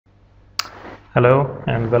Hello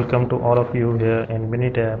and welcome to all of you here in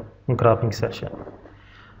Minitab graphing session.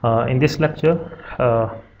 In this lecture,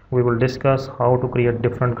 we will discuss how to create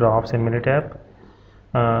different graphs in Minitab.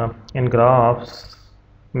 In graphs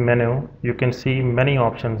menu, you can see many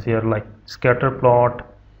options here like scatter plot,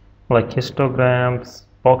 like histograms,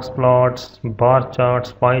 box plots, bar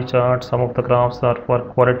charts, pie charts. Some of the graphs are for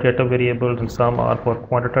qualitative variables and some are for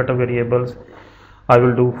quantitative variables. I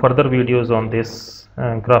will do further videos on this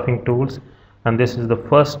graphing tools, and this is the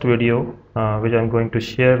first video which I'm going to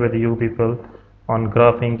share with you people on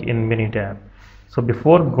graphing in Minitab. So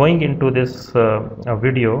before going into this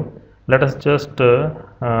video, let us just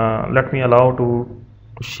let me allow to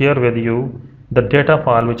share with you the data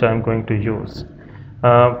file which I am going to use.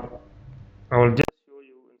 I will just show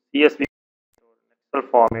you in CSV or Excel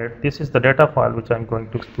format. This is the data file which I am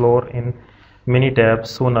going to explore in Minitab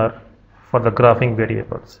sooner for the graphing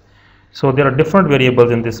variables. So there are different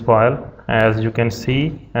variables in this file. As you can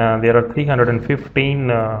see, there are 315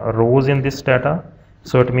 rows in this data.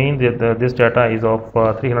 So it means that this data is of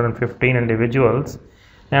 315 individuals.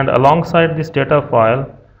 And alongside this data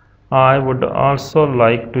file, I would also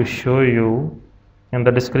like to show you in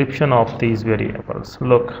the description of these variables.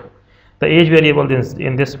 Look, the age variable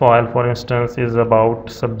in this file, for instance, is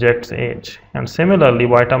about subject's age, and similarly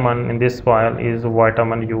vitamin in this file is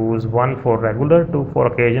vitamin use, 1 for regular, 2 for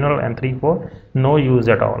occasional, and 3 for no use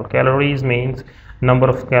at all. Calories means number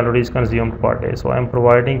of calories consumed per day. So I am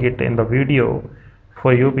providing it in the video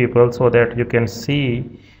for you people so that you can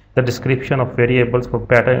see the description of variables for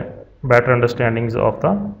better understandings of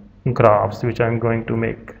the graphs which I am going to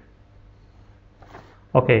make.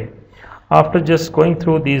 Okay. After just going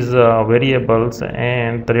through these variables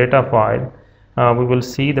and the data file, we will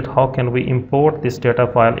see that how can we import this data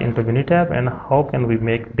file into Minitab and how can we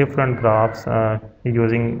make different graphs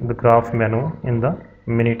using the graph menu in the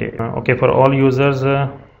Minitab. Okay, for all users,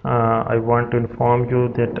 I want to inform you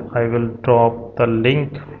that I will drop the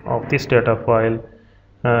link of this data file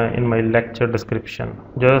in my lecture description.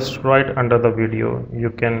 Just right under the video, you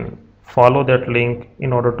can follow that link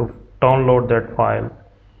in order to download that file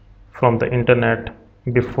from the internet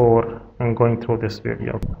before going through this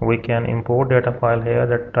video. We can import data file here,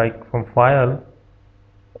 that type from file,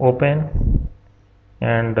 open,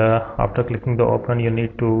 and after clicking the open you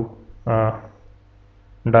need to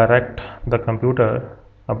direct the computer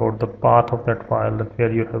about the path of that file, that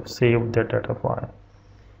where you have saved that data file.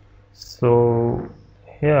 So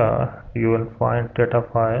here you will find data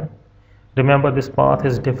file. Remember, this path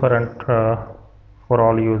is different for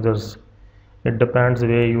all users. It depends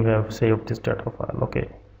where you have saved this data file. Okay,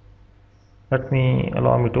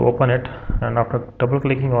 allow me to open it, and after double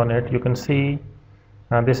clicking on it you can see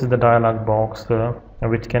this is the dialog box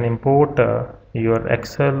which can import your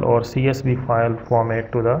Excel or CSV file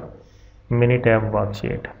format to the Minitab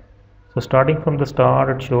worksheet. So starting from the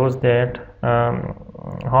start, it shows that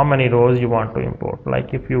how many rows you want to import.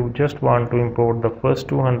 Like if you just want to import the first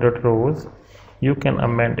 200 rows, you can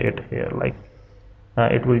amend it here. Like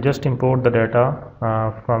it will just import the data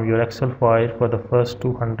from your Excel file for the first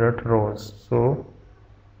 200 rows. So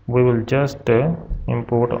we will just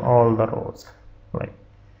import all the rows. Like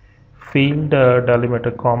field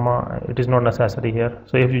delimiter comma, it is not necessary here.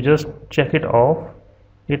 So if you just check it off,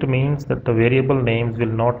 it means that the variable names will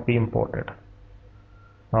not be imported.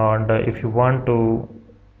 And if you want to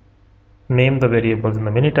name the variables in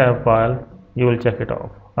the Minitab file, you will check it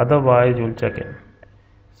off. Otherwise you will check in.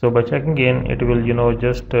 So by checking in, it will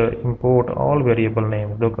just import all variable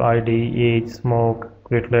names. Look, ID, age, smoke,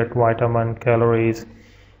 quitlet, vitamin, calories,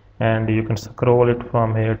 and you can scroll it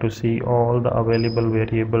from here to see all the available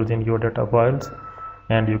variables in your data files,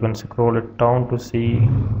 and you can scroll it down to see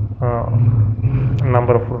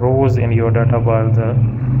number of rows in your data files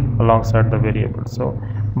alongside the variables. So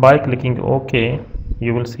by clicking OK,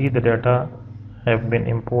 you will see the data have been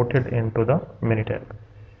imported into the Minitab.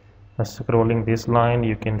 Scrolling this line,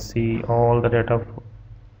 you can see all the data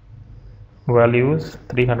values,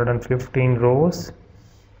 315 rows,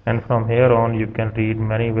 and from here on you can read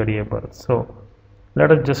many variables. So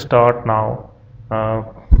let us just start now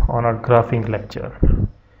on our graphing lecture.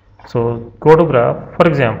 So go to graph. For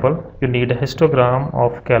example, you need a histogram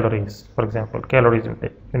of calories. For example, calories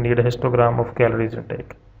intake. You need a histogram of calories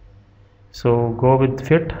intake. So go with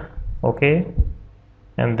fit. Okay.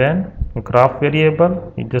 And then graph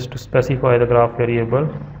variable, just to specify the graph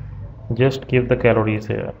variable, just give the calories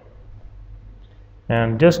here,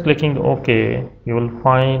 and just clicking OK, you will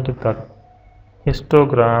find the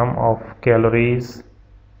histogram of calories.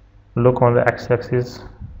 Look on the x-axis,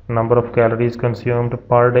 number of calories consumed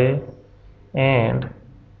per day, and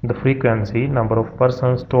the frequency, number of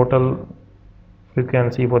persons, total you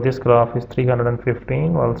can see for this graph is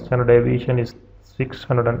 315, while standard deviation is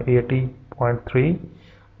 680.3,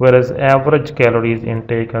 whereas average calories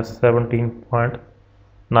intake is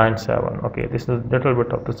 17.97. Okay, this is a little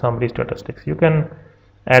bit of the summary statistics. You can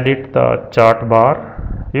edit the chart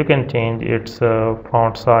bar, you can change its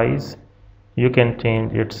font size, you can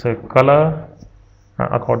change its color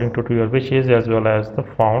according to your wishes, as well as the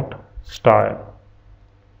font style.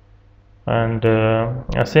 And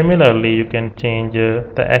similarly, you can change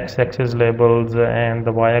the x-axis labels and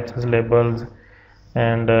the y-axis labels,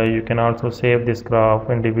 and you can also save this graph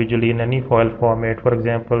individually in any file format. For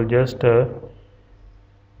example, just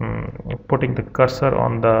putting the cursor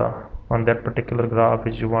on that particular graph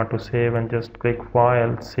which you want to save, and just click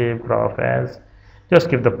file, save graph as, just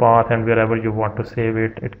give the path, and wherever you want to save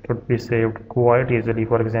it, it could be saved quite easily.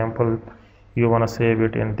 For example, you want to save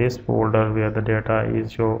it in this folder where the data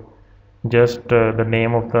is, so just the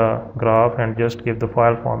name of the graph, and just give the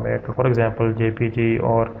file format, for example JPG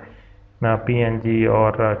or PNG,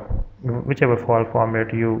 or whichever file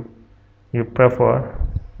format you prefer.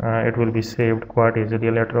 It will be saved quite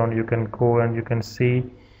easily. Later on you can go and you can see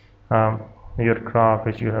your graph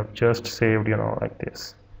which you have just saved, like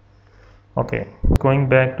this. Okay, going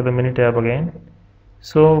back to the Minitab again.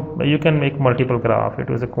 So you can make multiple graph. It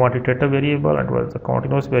was a quantitative variable and was a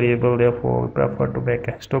continuous variable, therefore we prefer to make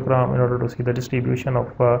a histogram in order to see the distribution of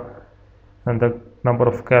and the number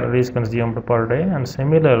of calories consumed per day. And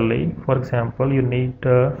similarly, for example, you need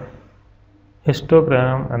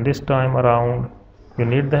histogram, and this time around you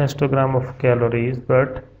need the histogram of calories,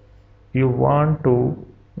 but you want to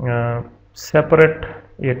separate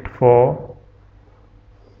it for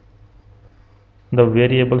the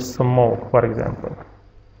variable smoke. For example,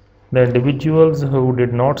 the individuals who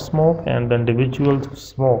did not smoke and the individuals who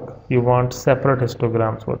smoke, you want separate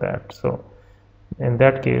histograms for that. So in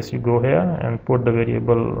that case, you go here and put the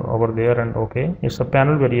variable over there, and OK. It's a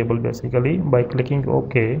panel variable basically. By clicking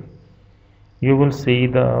OK, you will see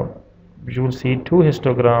two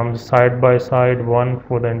histograms side by side, one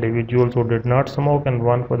for the individuals who did not smoke and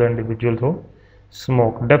one for the individuals who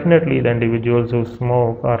smoke. Definitely the individuals who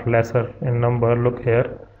smoke are lesser in number. Look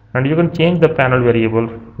here, and you can change the panel variable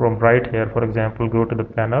from right here. For example, go to the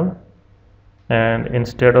panel, and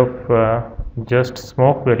instead of just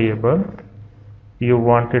smoke variable, you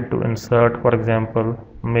wanted to insert, for example,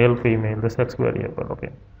 male female, the sex variable. Okay,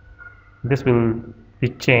 this will be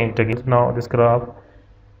changed again. Now this graph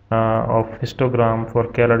of histogram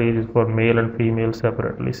for calories is for male and female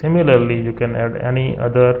separately. Similarly, you can add any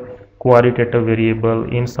other qualitative variable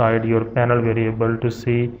inside your panel variable to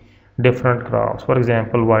see different graphs. For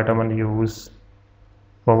example, vitamin use.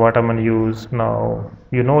 For vitamin use, now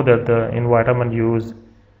you know that in vitamin use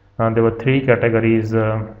there were three categories.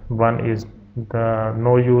 One is the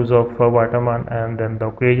no use of vitamin, and then the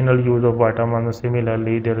occasional use of vitamin.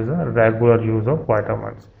 Similarly, there is a regular use of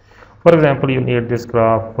vitamins. For example, you need this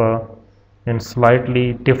graph in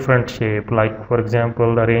slightly different shape, like for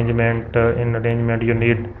example arrangement. In arrangement you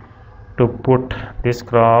need to put this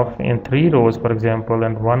graph in 3 rows, for example,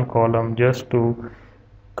 and 1 column, just to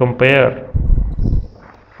compare,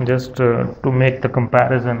 just to make the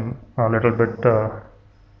comparison a little bit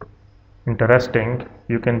interesting.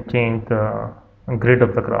 You can change the grid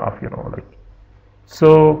of the graph, like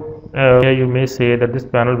so. Here you may say that this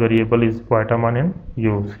panel variable is vitamin in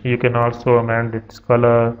use. You can also amend its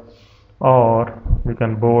color, or you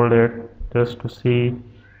can bold it just to see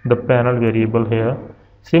the panel variable here.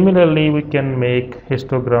 Similarly, we can make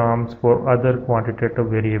histograms for other quantitative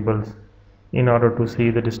variables in order to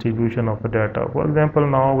see the distribution of the data. For example,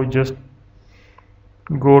 now we just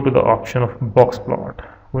go to the option of box plot.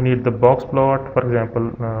 We need the box plot. For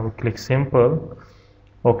example, we click simple,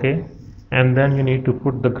 okay, and then you need to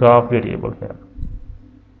put the graph variable here.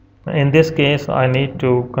 In this case, I need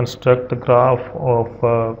to construct the graph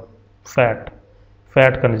of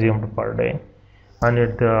fat consumed per day. I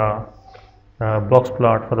need the box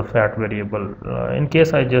plot for the fat variable. In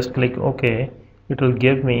case I just click OK, it will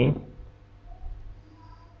give me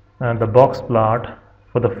the box plot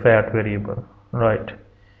for the fat variable, right?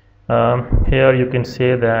 Here you can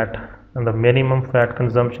say that the minimum fat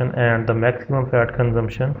consumption and the maximum fat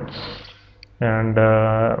consumption, and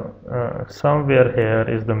somewhere here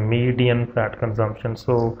is the median fat consumption.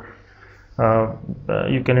 So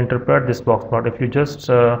you can interpret this box plot. If you just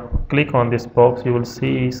click on this box, you will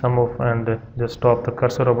see some of, and just stop the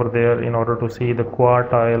cursor over there in order to see the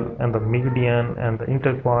quartile and the median and the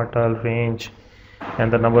interquartile range,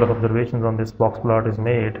 and the number of observations on this box plot is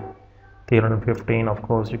made 315. Of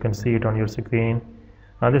course, you can see it on your screen.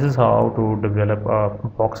 This is how to develop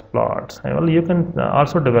box plots. Well, you can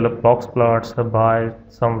also develop box plots by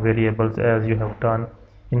some variables as you have done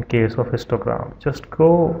in case of histogram. Just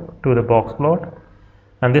go to the box plot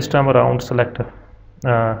and this time around select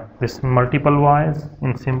this multiple y's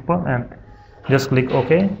in simple and just click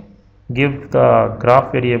OK. Give the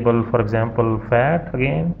graph variable, for example, fat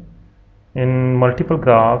again. In multiple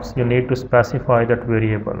graphs, you need to specify that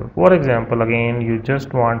variable. For example, again, you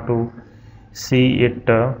just want to see it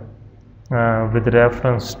with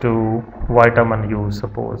reference to vitamin use,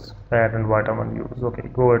 suppose fat and vitamin use. Okay,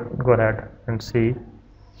 go ahead and see.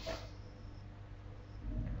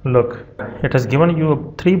 Look, it has given you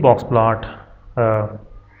a 3 box plot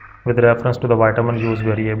with reference to the vitamin use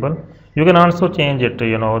variable. You can also change it,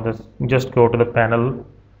 just go to the panel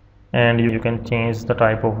and you can change the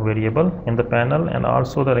type of variable in the panel and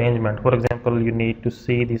also the arrangement. For example, you need to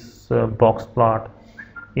see this box plot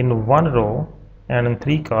in 1 row and in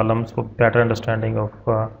 3 columns for better understanding of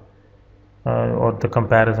or the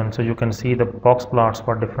comparison. So you can see the box plots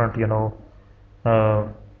for different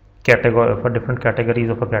category, for different categories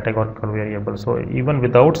of a categorical variable. So even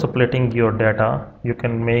without splitting your data, you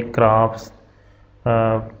can make graphs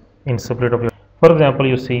in split of your. For example,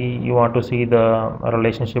 you want to see the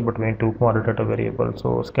relationship between 2 quantitative variables.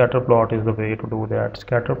 So scatter plot is the way to do that.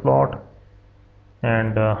 Scatter plot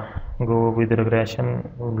and go with the regression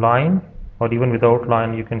line, or even without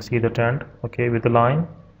line you can see the trend. Okay, with the line.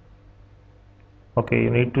 Okay, you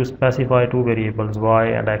need to specify 2 variables, y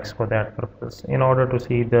and x, for that purpose in order to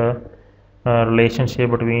see the relationship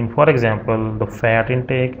between, for example, the fat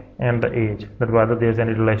intake and the age, that whether there is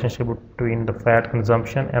any relationship between the fat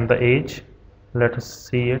consumption and the age. Let us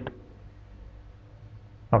see it.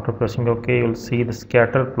 After pressing OK, you will see the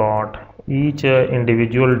scatter plot. Each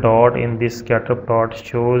individual dot in this scatter plot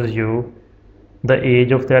shows you the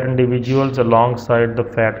age of that individuals alongside the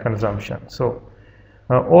fat consumption. So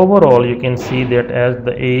overall you can see that as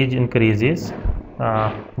the age increases,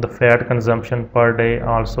 the fat consumption per day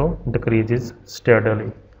also decreases steadily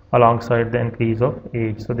alongside the increase of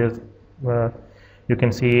age. So there's you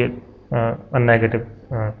can see a negative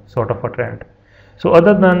sort of a trend. So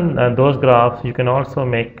other than those graphs, you can also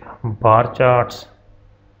make bar charts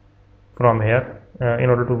from here. In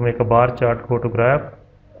order to make a bar chart, go to graph,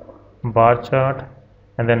 bar chart,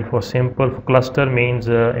 and then for simple, for cluster means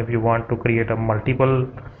if you want to create a multiple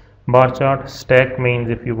bar chart. Stack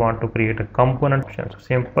means if you want to create a component. So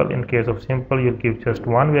simple, in case of simple, you'll give just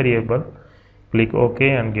 1 variable, click OK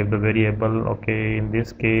and give the variable. Okay, in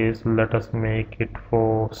this case let us make it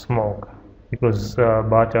for smoke, because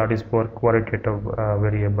bar chart is for qualitative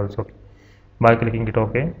variables. Okay, by clicking it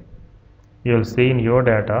OK, you will see in your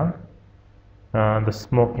data the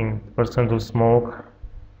smoking, persons who smoke.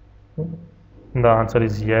 The answer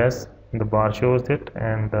is yes, the bar shows it,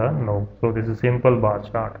 and no. So this is simple bar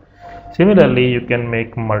chart. Similarly, you can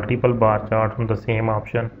make multiple bar charts from the same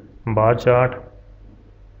option, bar chart.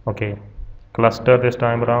 Okay, cluster this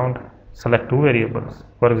time around, select 2 variables.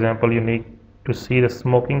 For example, you need to see the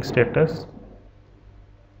smoking status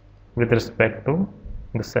with respect to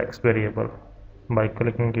the sex variable. By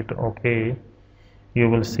clicking it OK, you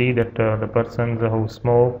will see that the persons who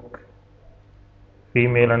smoke,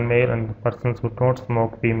 female and male, and the persons who don't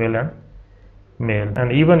smoke, female and male.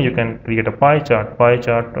 And even you can create a pie chart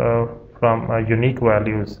from unique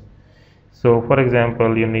values. So for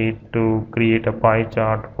example, you need to create a pie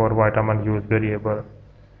chart for vitamin use variable,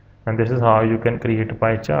 and this is how you can create a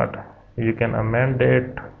pie chart. You can amend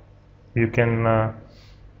it, you can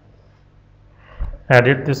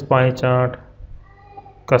edit this pie chart,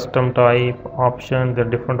 custom type, options, the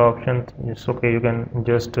different options. It's okay, you can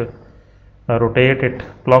just rotate it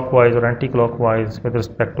clockwise or anti-clockwise with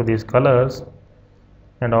respect to these colors,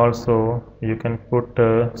 and also you can put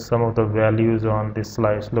some of the values on this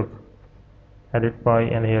slice. Look, edit by,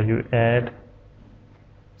 and here you add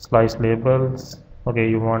slice labels. Okay,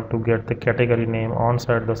 you want to get the category name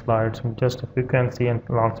onside the slides, just frequency and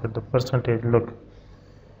alongside the percentage. Look,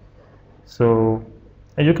 so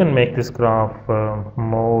you can make this graph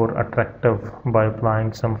more attractive by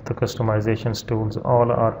applying some of the customizations tools.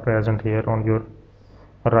 All are present here on your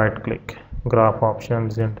right click, graph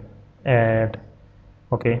options, and add.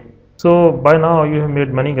 Okay, so by now you have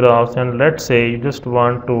made many graphs, and let's say you just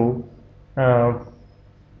want to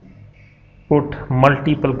put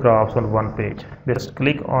multiple graphs on one page. Just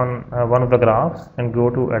click on one of the graphs and go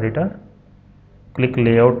to editor, click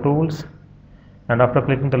layout tools, and after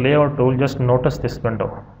clicking the layout tool, just notice this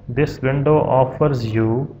window. This window offers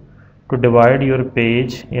you to divide your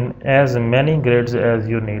page in as many grids as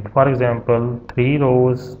you need. For example, 3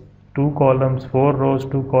 rows 2 columns, 4 rows,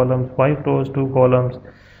 2 columns, 5 rows, 2 columns.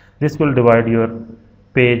 This will divide your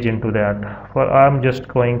page into that. For I'm just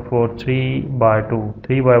going for 3 by 2.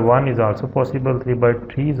 3 by 1 is also possible, 3 by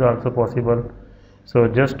 3 is also possible. So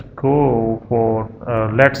just go for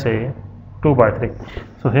let's say 2 by 3.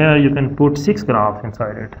 So here you can put 6 graphs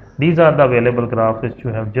inside it. These are the available graphs which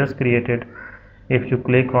you have just created. If you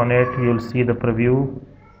click on it, you will see the preview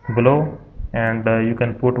below, and you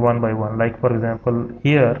can put one by one. Like for example,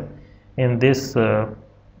 here in this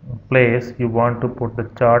place you want to put the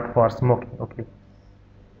chart for smoking. Okay,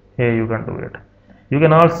 here you can do it. You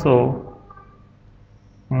can also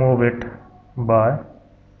move it by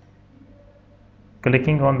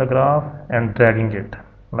clicking on the graph and dragging it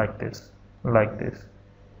like this,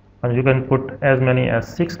 and you can put as many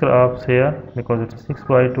as 6 graphs here because it's 6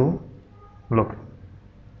 by 2. Look,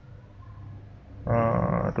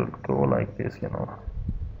 it will go like this,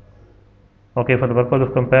 Okay, for the purpose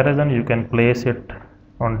of comparison, you can place it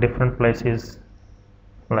on different places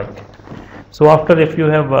like. So after, if you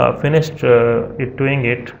have finished doing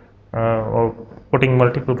it or putting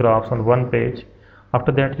multiple graphs on one page,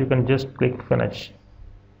 after that you can just click finish.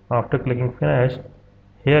 After clicking finish,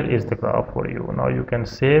 here is the graph for you. Now you can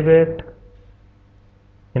save it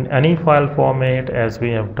in any file format as we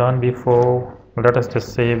have done before. Let us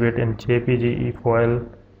just save it in JPG file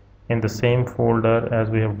in the same folder as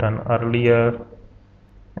we have done earlier,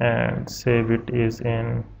 and save it is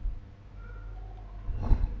in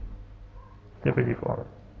JPG format.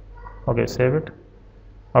 Okay, save it.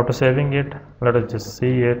 After saving it, let us just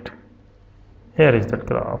see it. Here is that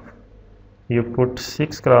graph. You put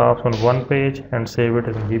 6 graphs on one page and save it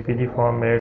in JPG format.